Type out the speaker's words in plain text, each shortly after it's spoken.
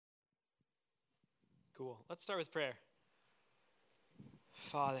Cool. Let's start with prayer.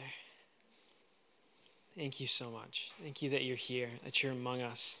 Father, thank you so much. Thank you that you're here, that you're among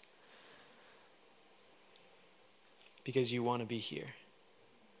us, because you want to be here.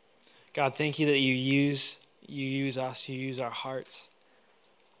 God, thank you that you use us, you use our hearts,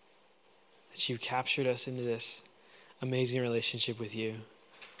 that you've captured us into this amazing relationship with you.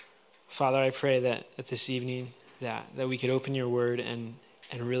 Father, I pray that this evening that we could open your word and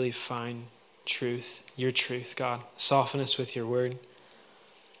really find truth, your truth, God. Soften us with your word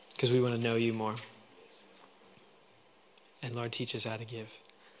because we want to know you more. And Lord, teach us how to give.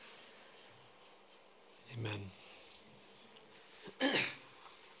 Amen.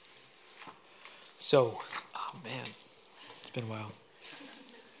 So, oh man, it's been a while.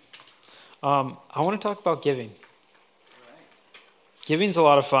 I want to talk about giving. Giving's a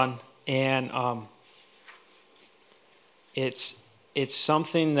lot of fun, and it's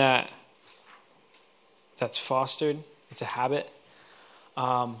something that's fostered. It's a habit,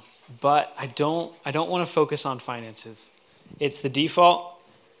 but I don't want to focus on finances. It's the default,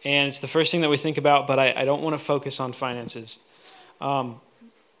 and it's the first thing that we think about. But I don't want to focus on finances,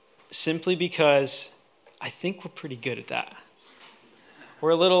 simply because I think we're pretty good at that. We're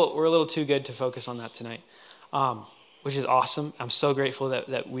a little too good to focus on that tonight, which is awesome. I'm so grateful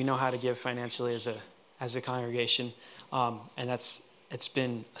that we know how to give financially as a congregation, and it's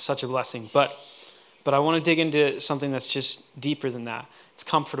been such a blessing. But I want to dig into something that's just deeper than that. It's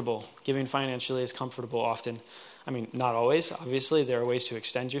comfortable. Giving financially is comfortable often. I mean, not always. Obviously, there are ways to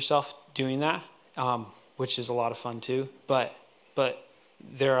extend yourself doing that, which is a lot of fun too. But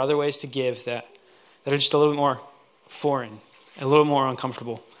there are other ways to give that are just a little bit more foreign, a little more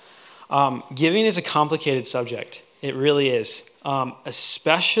uncomfortable. Giving is a complicated subject. It really is,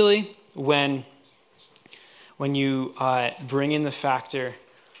 especially when you bring in the factor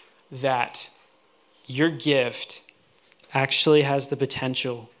that your gift actually has the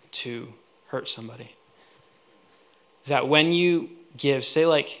potential to hurt somebody. That when you give, say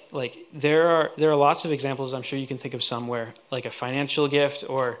like there are lots of examples, I'm sure you can think of some where like a financial gift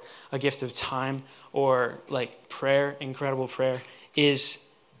or a gift of time or like prayer, incredible prayer, it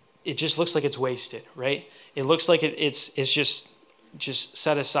just looks like it's wasted, right? It looks like it's just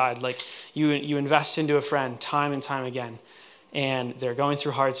set aside. Like you invest into a friend time and time again, and they're going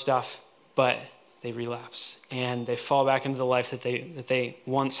through hard stuff, but they relapse and they fall back into the life that they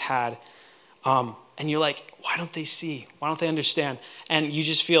once had. And you're like, why don't they see? Why don't they understand? And you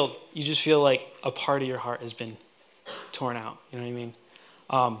just feel like a part of your heart has been torn out. You know what I mean?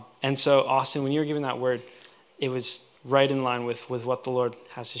 And so, Austin, when you were giving that word, it was right in line with what the Lord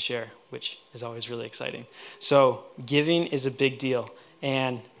has to share, which is always really exciting. So giving is a big deal,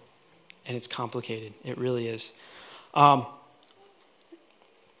 and it's complicated. It really is.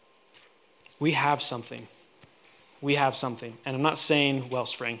 We have something. And I'm not saying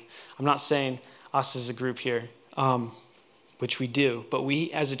Wellspring. I'm not saying us as a group here, which we do. But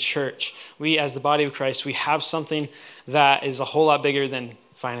we as a church, we as the body of Christ, we have something that is a whole lot bigger than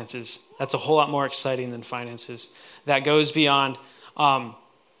finances. That's a whole lot more exciting than finances. That goes beyond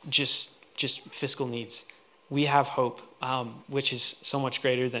just fiscal needs. We have hope, which is so much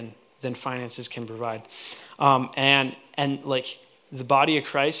greater than finances can provide. And like the body of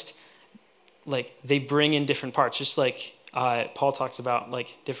Christ, like they bring in different parts, just like Paul talks about,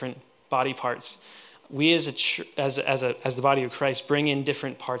 like different body parts. We as the body of Christ bring in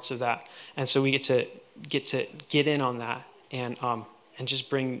different parts of that, and so we get in on that and just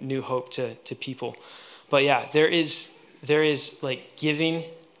bring new hope to people. But yeah, there is like giving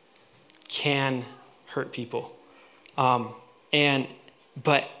can hurt people,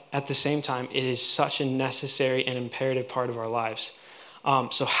 but at the same time, it is such a necessary and imperative part of our lives.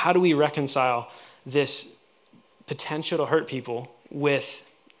 So how do we reconcile this potential to hurt people with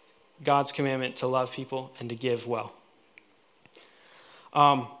God's commandment to love people and to give well?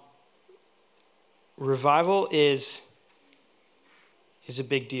 Revival is a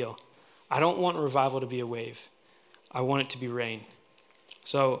big deal. I don't want revival to be a wave. I want it to be rain.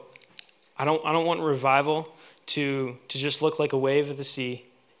 So I don't want revival to just look like a wave of the sea,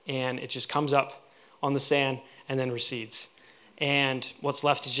 and it just comes up on the sand and then recedes. And what's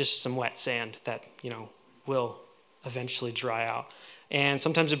left is just some wet sand that, will eventually dry out. And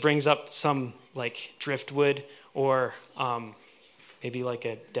sometimes it brings up some like driftwood or maybe like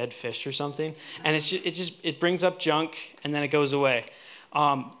a dead fish or something. And it brings up junk and then it goes away.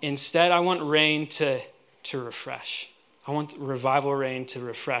 Instead, I want rain to refresh. I want revival rain to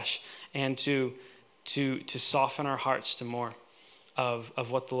refresh and to soften our hearts to more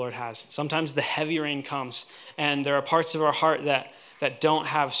of what the Lord has. Sometimes the heavy rain comes, and there are parts of our heart that don't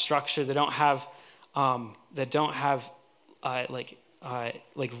have structure, they don't have that don't have a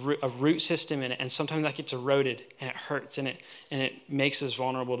root system in it, and sometimes that gets eroded and it hurts and it makes us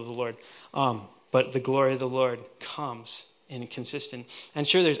vulnerable to the Lord. But the glory of the Lord comes in consistent. And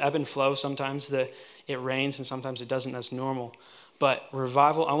sure, there's ebb and flow. Sometimes it rains and sometimes it doesn't. That's normal. But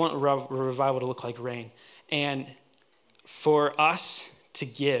revival, I want revival to look like rain. And for us to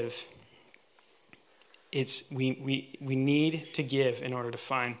give, we need to give in order to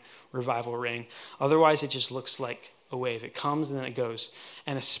find revival rain. Otherwise, it just looks like a wave. It comes and then it goes.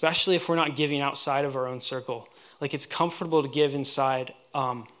 And especially if we're not giving outside of our own circle. Like, it's comfortable to give inside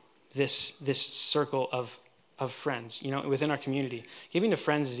this circle of friends, within our community. Giving to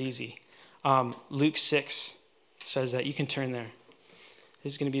friends is easy. Luke 6 says that. You can turn there.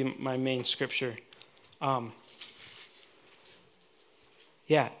 This is going to be my main scripture.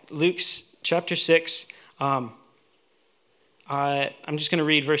 Luke chapter 6. I'm just going to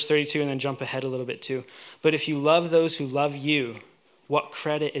read verse 32 and then jump ahead a little bit too. But if you love those who love you, what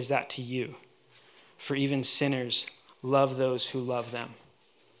credit is that to you? For even sinners love those who love them.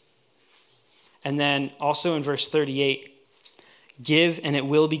 And then also in verse 38, give and it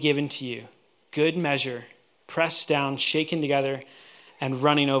will be given to you. Good measure, pressed down, shaken together, and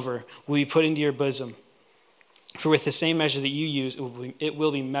running over will be put into your bosom. For with the same measure that you use, it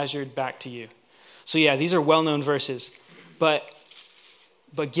will be measured back to you. So these are well-known verses. But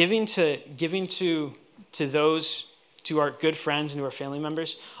giving to those, to our good friends and to our family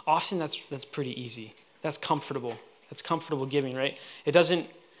members, often that's pretty easy. That's comfortable. That's comfortable giving, right? It doesn't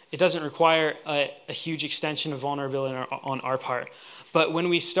require a huge extension of vulnerability on our part. But when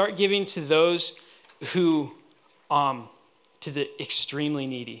we start giving to those who, to the extremely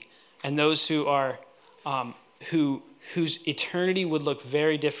needy, and those who are, whose eternity would look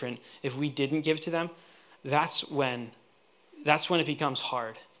very different if we didn't give to them, that's when it becomes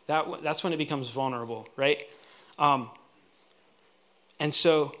hard. That's when it becomes vulnerable, right? But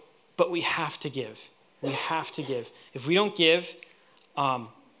we have to give. We have to give. If we don't give,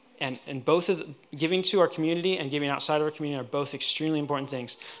 and both of giving to our community and giving outside of our community are both extremely important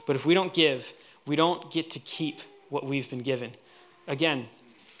things. But if we don't give, we don't get to keep what we've been given. Again,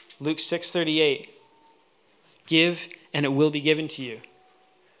 Luke 6:38, give and it will be given to you.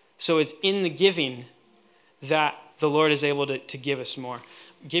 So it's in the giving that the Lord is able to give us more.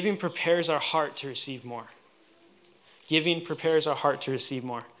 Giving prepares our heart to receive more. Giving prepares our heart to receive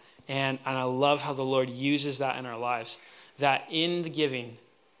more. And I love how the Lord uses that in our lives, that in the giving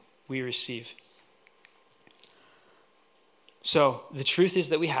we receive. So the truth is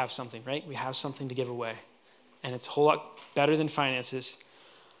that we have something, right? We have something to give away. And it's a whole lot better than finances.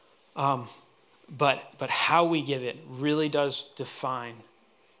 But how we give it really does define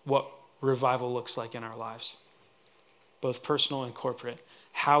what revival looks like in our lives, both personal and corporate.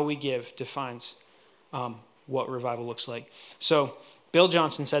 How we give defines what revival looks like. So Bill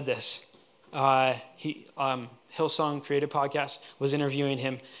Johnson said this. Hillsong Creative Podcast was interviewing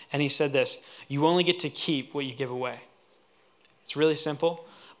him, and he said this: you only get to keep what you give away. It's really simple,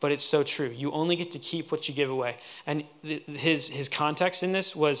 but it's so true. You only get to keep what you give away. And his context in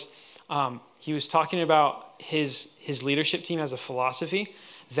this was he was talking about his leadership team has a philosophy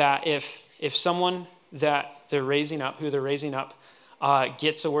that if someone that they're raising up,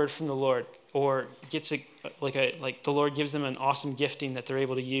 gets a word from the Lord, or gets like the Lord gives them an awesome gifting that they're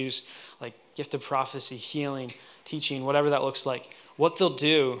able to use, like gift of prophecy, healing, teaching, whatever that looks like, what they'll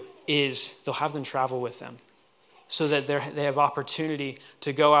do is they'll have them travel with them so that they have opportunity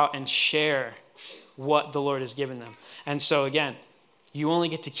to go out and share what the Lord has given them. And so again, you only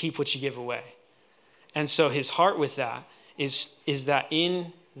get to keep what you give away. And so his heart with that is that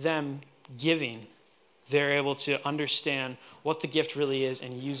in them giving, they're able to understand what the gift really is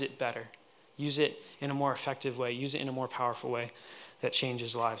and use it better. Use it in a more effective way. Use it in a more powerful way that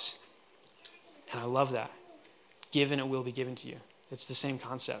changes lives. And I love that. Give and it will be given to you. It's the same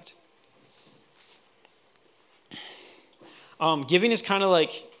concept. Giving is kind of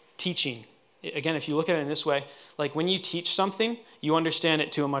like teaching. Again, if you look at it in this way, like when you teach something, you understand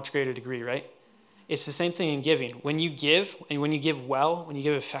it to a much greater degree, right? It's the same thing in giving. When you give, and when you give well, when you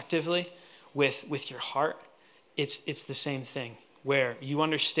give effectively with your heart, it's the same thing, where you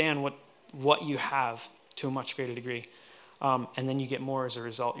understand what you have to a much greater degree. And then you get more as a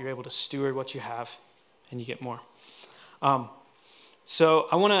result. You're able to steward what you have, and you get more. So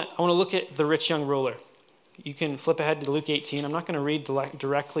I want to look at the rich young ruler. You can flip ahead to Luke 18. I'm not going to read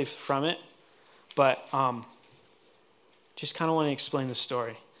directly from it, but just kind of want to explain the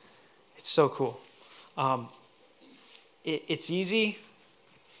story. It's so cool. It's easy.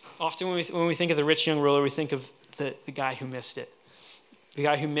 Often when we think of the rich young ruler, we think of the guy who missed it. the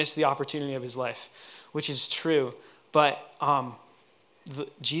guy who missed the opportunity of his life, which is true. But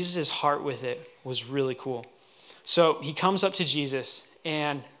Jesus' heart with it was really cool. So he comes up to Jesus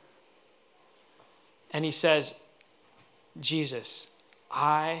and he says, Jesus,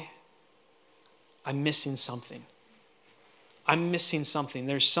 I'm missing something. I'm missing something.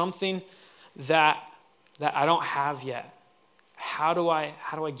 There's something that I don't have yet. How do I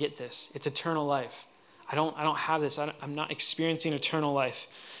get this? It's eternal life. I don't have this. I'm not experiencing eternal life.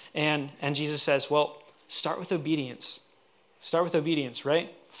 And Jesus says, well, start with obedience. Start with obedience,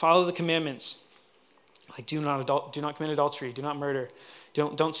 right? Follow the commandments. Like do not commit adultery, do not murder,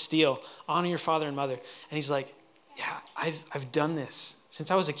 don't steal, honor your father and mother. And he's like, yeah, I've done this.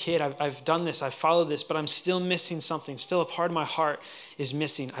 Since I was a kid, I've done this, I've followed this, but I'm still missing something. Still a part of my heart is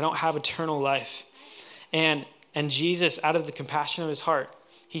missing. I don't have eternal life. And Jesus, out of the compassion of his heart,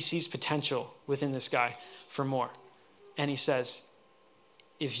 he sees potential within this guy for more. And he says,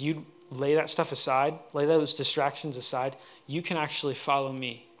 if you lay that stuff aside, lay those distractions aside, you can actually follow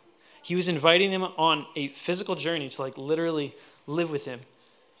me. He was inviting him on a physical journey to like literally live with him.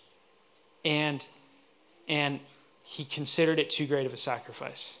 And he considered it too great of a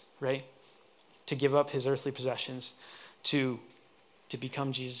sacrifice, right? To give up his earthly possessions, to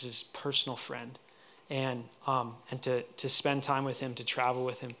become Jesus' personal friend, and to spend time with him, to travel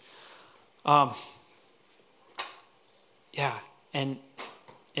with him. And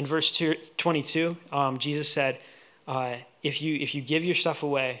in verse 22, Jesus said, if you give your stuff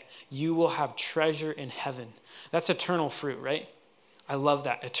away, you will have treasure in heaven. That's eternal fruit, right? I love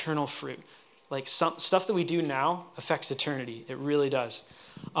that, eternal fruit. Like some stuff that we do now affects eternity. It really does.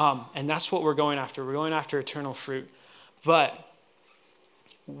 And that's what we're going after. We're going after eternal fruit. But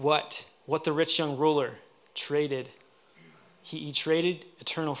what the rich young ruler traded, he traded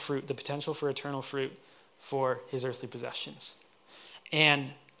eternal fruit, the potential for eternal fruit, for his earthly possessions. And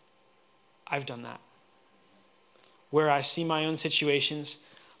I've done that. Where I see my own situations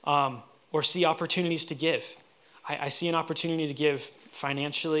or see opportunities to give. I see an opportunity to give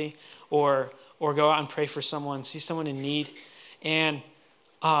financially or go out and pray for someone, see someone in need. And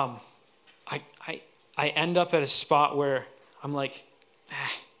I end up at a spot where I'm like,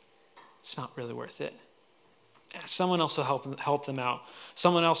 it's not really worth it. Someone else will help them out.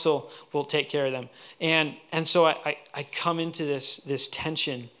 Someone else will take care of them. And so I come into this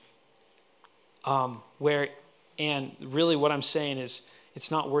tension where, and really what I'm saying is it's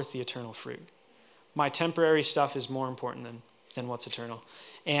not worth the eternal fruit. My temporary stuff is more important than what's eternal.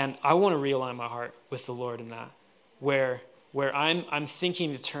 And I want to realign my heart with the Lord in that, where I'm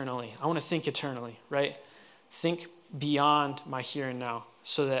thinking eternally. I want to think eternally, right? Think beyond my here and now,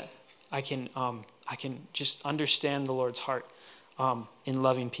 so that I can just understand the Lord's heart in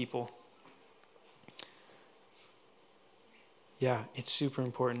loving people. Yeah, it's super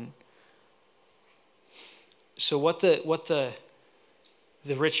important. So what the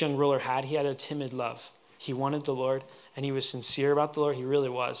rich young ruler had, he had a timid love. He wanted the Lord, and he was sincere about the Lord. He really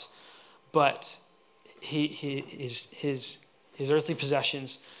was. But his earthly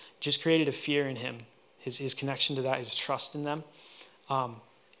possessions just created a fear in him. His connection to that, his trust in them,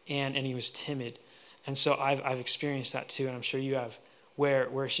 and he was timid. And so I've experienced that too, and I'm sure you have, where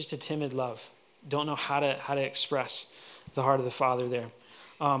it's just a timid love. Don't know how to express the heart of the Father there.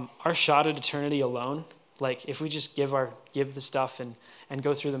 Our shot at eternity alone, like if we just give the stuff and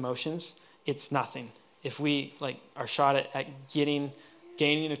go through the motions, it's nothing. If we our shot at gaining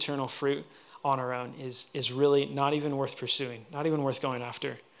eternal fruit on our own is really not even worth pursuing, not even worth going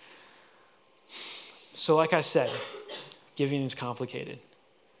after. So like I said, giving is complicated,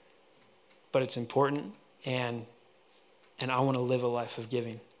 but it's important, and I want to live a life of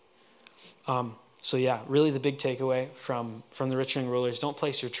giving. So yeah, really the big takeaway from the rich young rulers: don't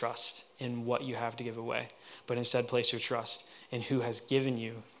place your trust in what you have to give away, but instead place your trust in who has given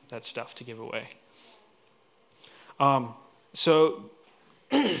you that stuff to give away. So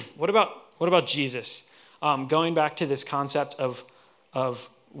what about Jesus? Going back to this concept of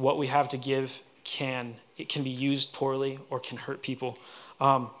what we have to give can be used poorly or can hurt people.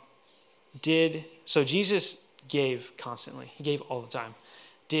 So Jesus gave constantly. He gave all the time.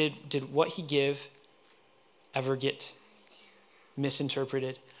 Did what he gave ever get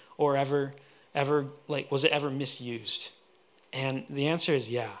misinterpreted, or ever was it ever misused? And the answer is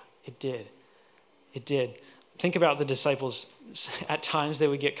yeah, it did. It did. Think about the disciples. At times they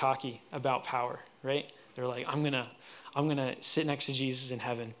would get cocky about power, right? They're like, I'm gonna sit next to Jesus in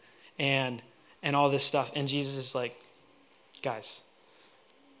heaven, and all this stuff. And Jesus is like, guys,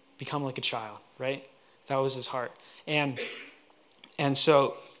 become like a child, right? That was his heart. And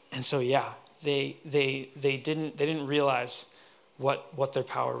so yeah, they didn't realize what their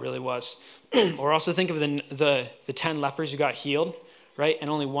power really was. Or also think of the 10 lepers who got healed, right? And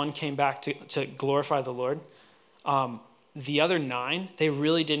only one came back to glorify the Lord. The other 9, they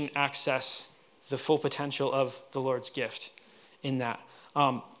really didn't access the full potential of the Lord's gift in that.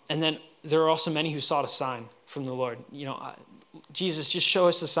 And then there are also many who sought a sign from the Lord. Jesus, just show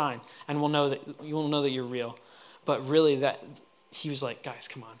us a sign, and you will know that you're real. But really, that he was like, guys,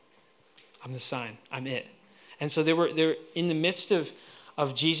 come on, I'm the sign, I'm it. And so they were in the midst of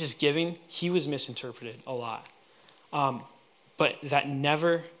Jesus giving. He was misinterpreted a lot, but that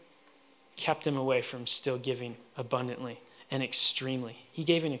never kept him away from still giving abundantly and extremely. He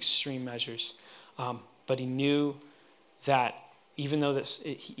gave in extreme measures, but he knew that even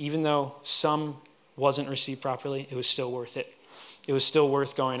though some wasn't received properly, it was still worth it. It was still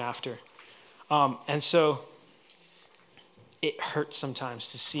worth going after. And so it hurts sometimes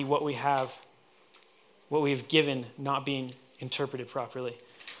to see what we have given not being interpreted properly.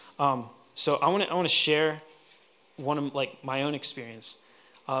 So I want to share one of my own experience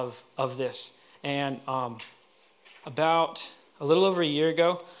of this. And about a little over a year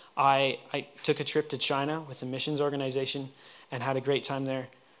ago, I took a trip to China with a missions organization and had a great time there.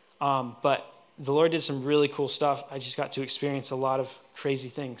 But the Lord did some really cool stuff. I just got to experience a lot of crazy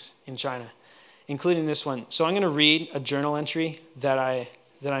things in China, including this one. So I'm going to read a journal entry that I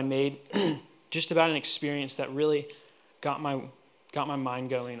made just about an experience that really got my mind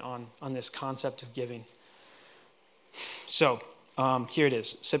going on this concept of giving. So here it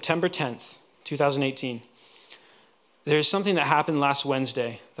is, September 10th, 2018. There's something that happened last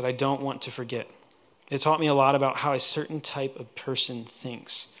Wednesday that I don't want to forget. It taught me a lot about how a certain type of person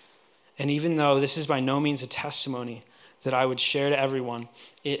thinks. And even though this is by no means a testimony that I would share to everyone,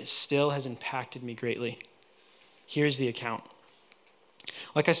 it still has impacted me greatly. Here's the account.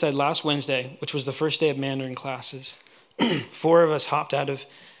 Like I said, last Wednesday, which was the first day of Mandarin classes, 4 of us hopped out of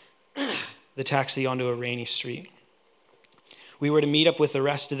the taxi onto a rainy street. We were to meet up with the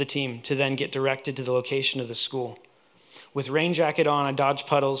rest of the team to then get directed to the location of the school. With rain jacket on, I dodged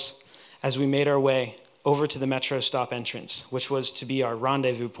puddles as we made our way over to the metro stop entrance, which was to be our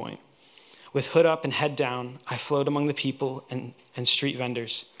rendezvous point. With hood up and head down, I flowed among the people and street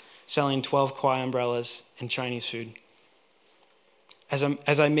vendors, selling 12 kwai umbrellas and Chinese food.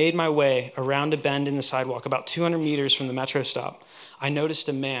 As I made my way around a bend in the sidewalk, about 200 meters from the metro stop, I noticed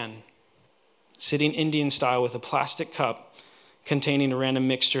a man sitting Indian style with a plastic cup containing a random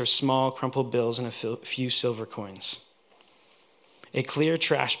mixture of small crumpled bills and a few silver coins. A clear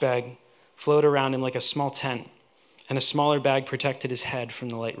trash bag flowed around him like a small tent, and a smaller bag protected his head from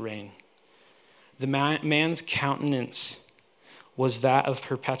the light rain. The man's countenance was that of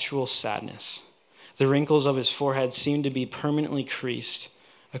perpetual sadness. The wrinkles of his forehead seemed to be permanently creased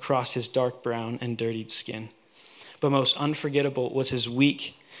across his dark brown and dirtied skin. But most unforgettable was his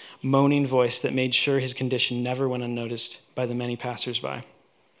weak, moaning voice that made sure his condition never went unnoticed by the many passersby.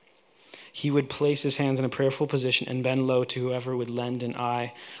 He would place his hands in a prayerful position and bend low to whoever would lend an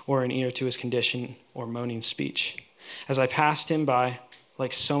eye or an ear to his condition or moaning speech. As I passed him by,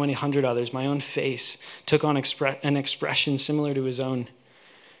 like so many hundred others, my own face took on an expression similar to his own.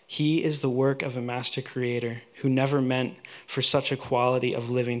 He is the work of a master creator who never meant for such a quality of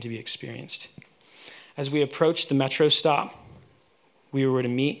living to be experienced. As we approached the metro stop we were to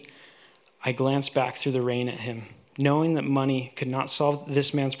meet, I glanced back through the rain at him. Knowing that money could not solve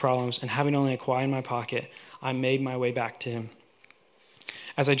this man's problems and having only a kwai in my pocket, I made my way back to him.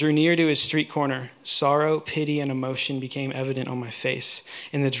 As I drew near to his street corner, sorrow, pity, and emotion became evident on my face.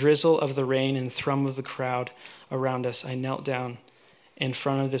 In the drizzle of the rain and thrum of the crowd around us, I knelt down in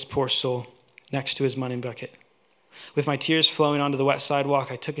front of this poor soul next to his money bucket. With my tears flowing onto the wet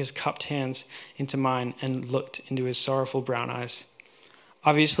sidewalk, I took his cupped hands into mine and looked into his sorrowful brown eyes.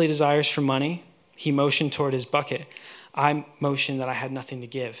 Obviously desirous for money, he motioned toward his bucket. I motioned that I had nothing to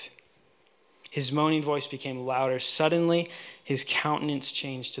give. His moaning voice became louder. Suddenly, his countenance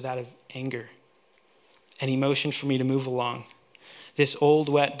changed to that of anger, and he motioned for me to move along. This old,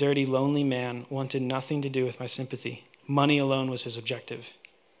 wet, dirty, lonely man wanted nothing to do with my sympathy. Money alone was his objective.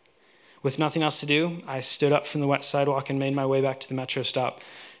 With nothing else to do, I stood up from the wet sidewalk and made my way back to the metro stop.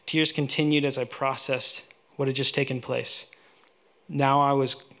 Tears continued as I processed what had just taken place. Now I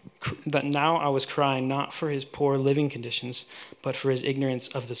was crying not for his poor living conditions, but for his ignorance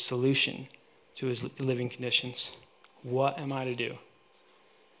of the solution to his living conditions. What am I to do?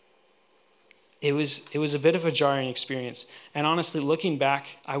 It was a bit of a jarring experience, and honestly, looking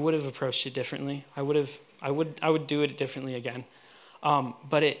back, I would have approached it differently. I would do it differently again,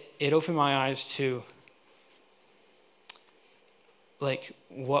 but it opened my eyes to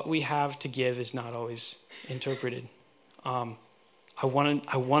what we have to give is not always interpreted. I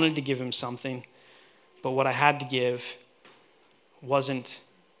wanted to give him something, but what I had to give wasn't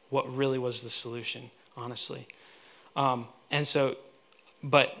what really was the solution, honestly. And so,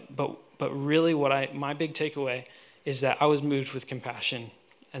 but really my big takeaway is that I was moved with compassion,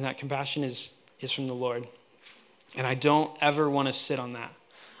 and that compassion is from the Lord. And I don't ever want to sit on that.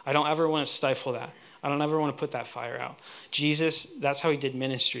 I don't ever want to stifle that. I don't ever want to put that fire out. Jesus, that's how he did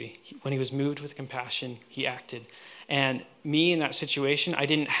ministry. When he was moved with compassion, he acted. And me in that situation, I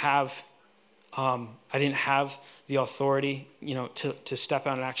didn't have the authority, to step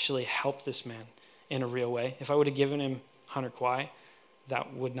out and actually help this man in a real way. If I would have given him 100 kwai,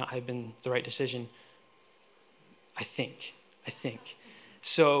 that would not have been the right decision. I think.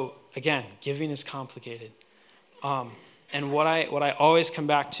 So again, giving is complicated. And what I always come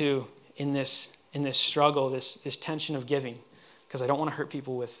back to in this struggle, this tension of giving, because I don't want to hurt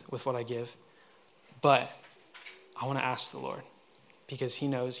people with what I give, but I want to ask the Lord, because he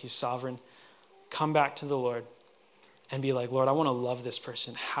knows, he's sovereign. Come back to the Lord and be like, Lord, I want to love this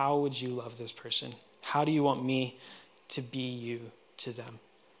person. How would you love this person? How do you want me to be you to them?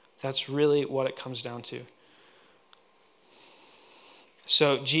 That's really what it comes down to.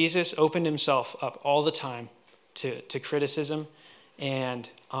 So Jesus opened himself up all the time to criticism, and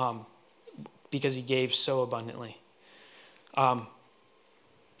because he gave so abundantly.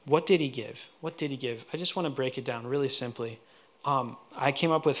 What did he give? I just want to break it down really simply. I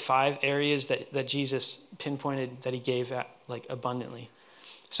came up with 5 areas that Jesus pinpointed that he gave at abundantly.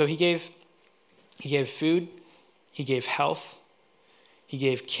 So he gave food, he gave health, he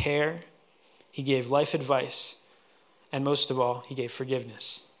gave care, he gave life advice, and most of all, he gave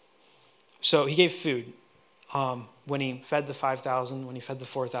forgiveness. So he gave food. When he fed the 5,000, when he fed the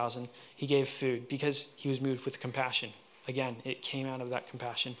 4,000, he gave food because he was moved with compassion. Again, it came out of that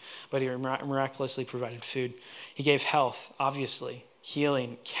compassion, but he miraculously provided food. He gave health, obviously,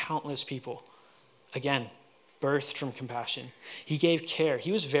 healing countless people. Again, birthed from compassion. He gave care.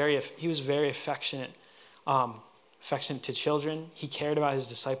 He was very affectionate to children. He cared about his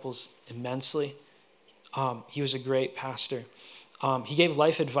disciples immensely. He was a great pastor. He gave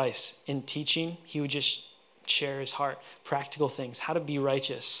life advice in teaching. He would just share his heart, practical things, how to be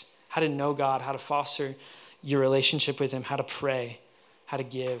righteous, how to know God, how to foster your relationship with him, how to pray, how to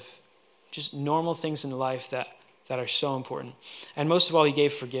give, just normal things in life that are so important. And most of all, he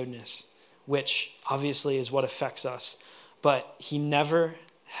gave forgiveness, which obviously is what affects us. But he never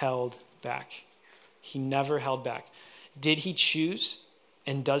held back. Did he choose,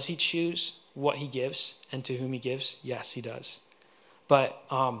 and does he choose what he gives and to whom he gives? Yes, he does. But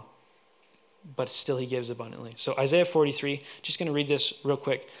still he gives abundantly. So Isaiah 43, just going to read this real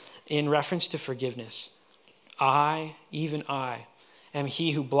quick. In reference to forgiveness, even I, am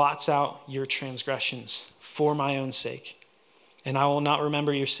he who blots out your transgressions for my own sake, and I will not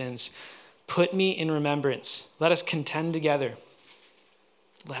remember your sins. Put me in remembrance. Let us contend together.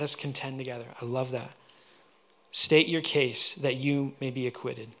 I love that. State your case that you may be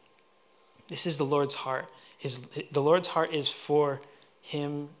acquitted. This is the Lord's heart. The Lord's heart is for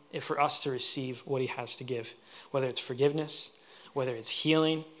him, for us to receive what he has to give, whether it's forgiveness, whether it's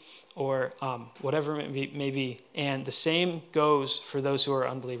healing, or whatever it may be. And the same goes for those who are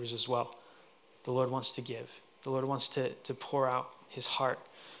unbelievers as well. The Lord wants to give. The Lord wants to pour out his heart.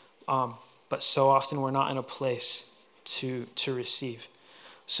 But so often we're not in a place to receive.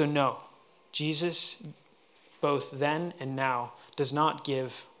 So no, Jesus, both then and now, does not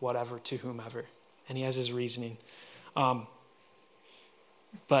give whatever to whomever. And he has his reasoning.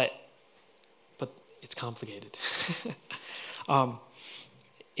 But it's complicated.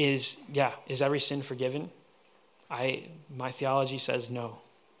 Is every sin forgiven? My theology says no.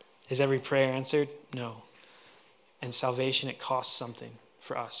 Is every prayer answered? No. And salvation, it costs something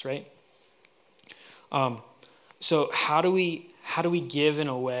for us, right? So how do we give in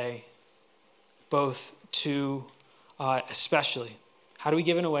a way, both to especially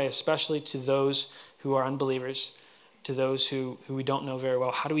to those who are unbelievers, to those who we don't know very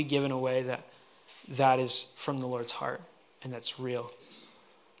well? How do we give in a way that is from the Lord's heart and that's real?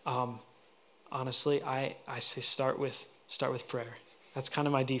 Honestly, I say start with prayer. That's kind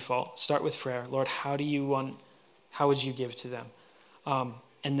of my default. Start with prayer. Lord, how would you give to them?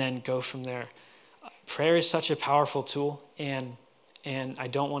 And then go from there. Prayer is such a powerful tool, and I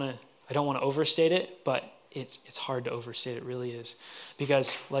don't want to overstate it, but it's hard to overstate. It really is,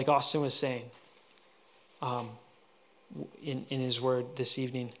 because like Austin was saying, in his word this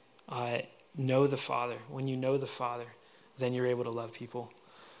evening, know the Father. When you know the Father, then you're able to love people.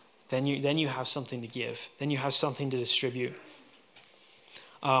 Then you have something to give. Then you have something to distribute.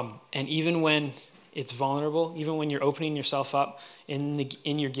 And even when it's vulnerable, even when you're opening yourself up in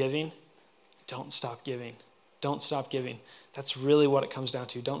your giving, don't stop giving. Don't stop giving. That's really what it comes down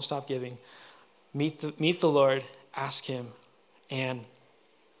to. Don't stop giving. Meet the Lord, ask him, and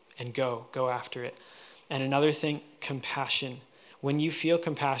go after it. And another thing, compassion. When you feel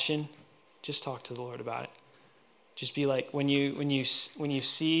compassion, just talk to the Lord about it. Just be like, when you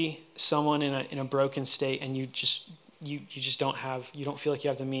see someone in a broken state and you don't feel like you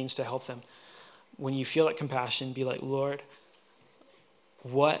have the means to help them. When you feel that compassion, be like, Lord,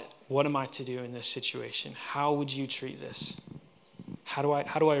 what am I to do in this situation? How would you treat this? How do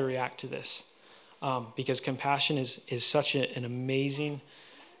I react to this? Because compassion is such an amazing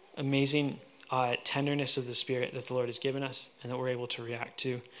tenderness of the Spirit that the Lord has given us and that we're able to react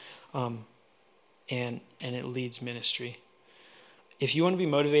to. And it leads ministry. If you want to be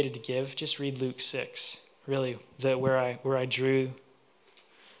motivated to give, just read Luke 6. Really, where I drew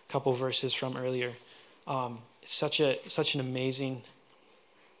a couple verses from earlier. It's such an amazing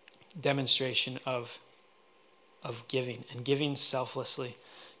demonstration of giving, and giving selflessly,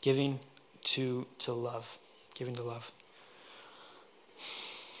 giving to love, giving to love.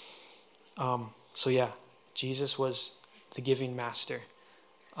 So yeah, Jesus was the giving master.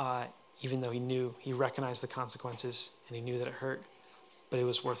 Even though he recognized the consequences and he knew that it hurt, but it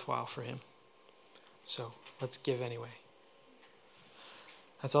was worthwhile for him. So let's give anyway.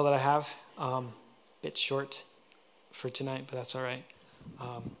 That's all that I have. Bit short for tonight, but that's all right.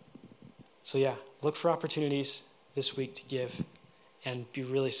 So yeah, look for opportunities this week to give and be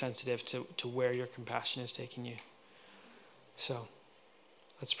really sensitive to where your compassion is taking you. So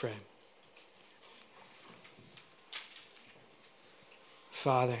let's pray.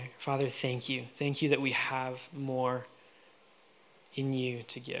 Father, thank you. Thank you that we have more in you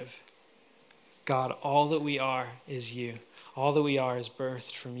to give. God, all that we are is you. All that we are is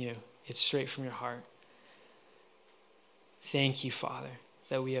birthed from you. It's straight from your heart. Thank you, Father,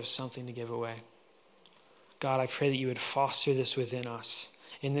 that we have something to give away. God, I pray that you would foster this within us,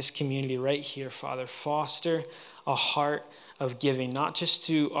 in this community right here, Father. Foster a heart of giving, not just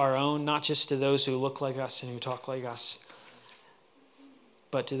to our own, not just to those who look like us and who talk like us,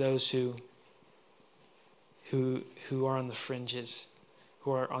 but to those who are on the fringes,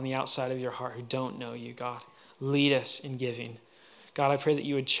 who are on the outside of your heart, who don't know you, God. Lead us in giving. God, I pray that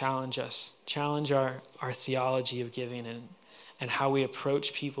you would challenge us, challenge our theology of giving and how we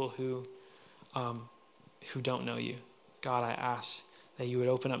approach people who don't know you. God, I ask that you would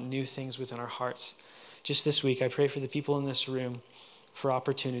open up new things within our hearts. Just this week, I pray for the people in this room for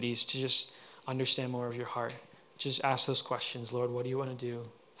opportunities to just understand more of your heart. Just ask those questions. Lord, what do you want to do?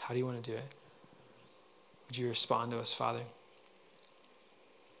 How do you want to do it? Would you respond to us, Father?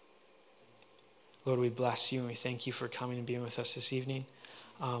 Lord, we bless you and we thank you for coming and being with us this evening.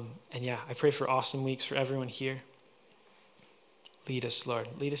 I pray for awesome weeks for everyone here. Lead us, Lord.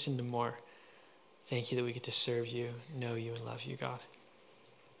 Lead us into more. Thank you that we get to serve you, know you, and love you, God.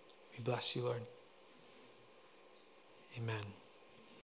 We bless you, Lord. Amen.